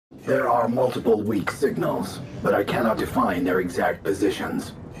There are multiple weak signals, but I cannot define their exact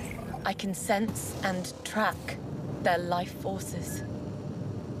positions. I can sense and track their life forces.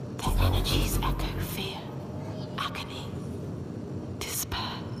 Their energies echo fear, agony,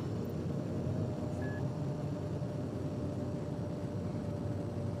 despair.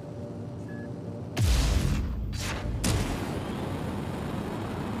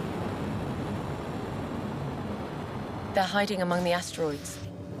 They're hiding among the asteroids.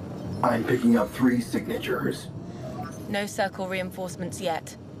 I'm picking up 3 signatures. No circle reinforcements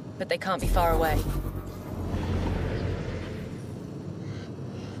yet, but they can't be far away.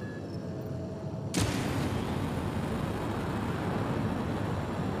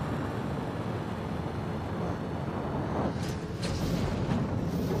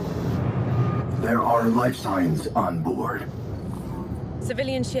 There are life signs on board.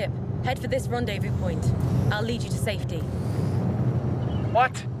 Civilian ship, head for this rendezvous point. I'll lead you to safety.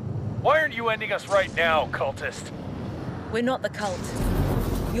 What? Why aren't you ending us right now, cultist? We're not the cult.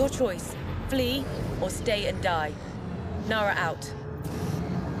 Your choice, flee or stay and die. Nara out.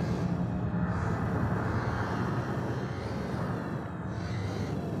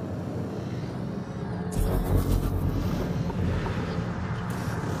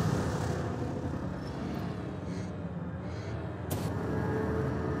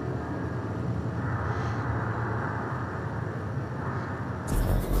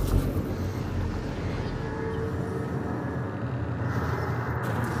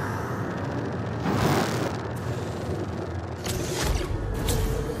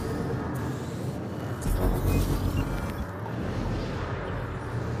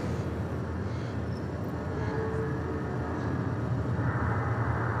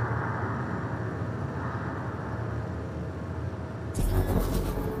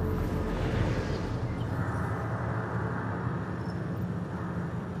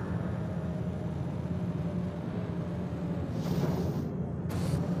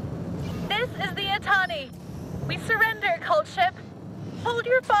 We surrender, cult ship. Hold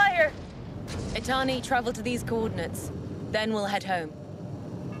your fire. Itani, travel to these coordinates. Then we'll head home.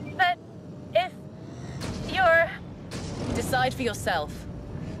 But if you're... Decide for yourself.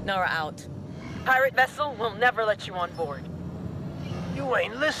 Nara out. Pirate vessel will never let you on board. You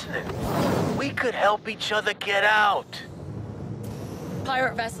ain't listening. We could help each other get out.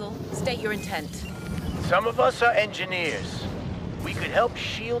 Pirate vessel, state your intent. Some of us are engineers. We could help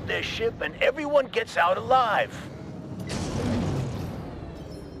shield their ship and everyone gets out alive.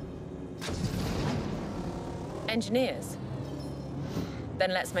 Engineers?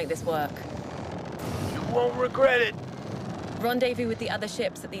 Then let's make this work. You won't regret it. Rendezvous with the other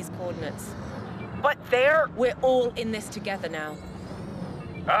ships at these coordinates. But they're... We're all in this together now.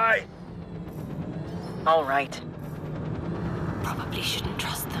 Aye. All right. Probably shouldn't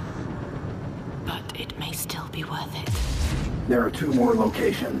trust them. But it may still be worth it. There are 2 more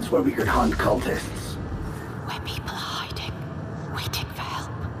locations where we could hunt cultists.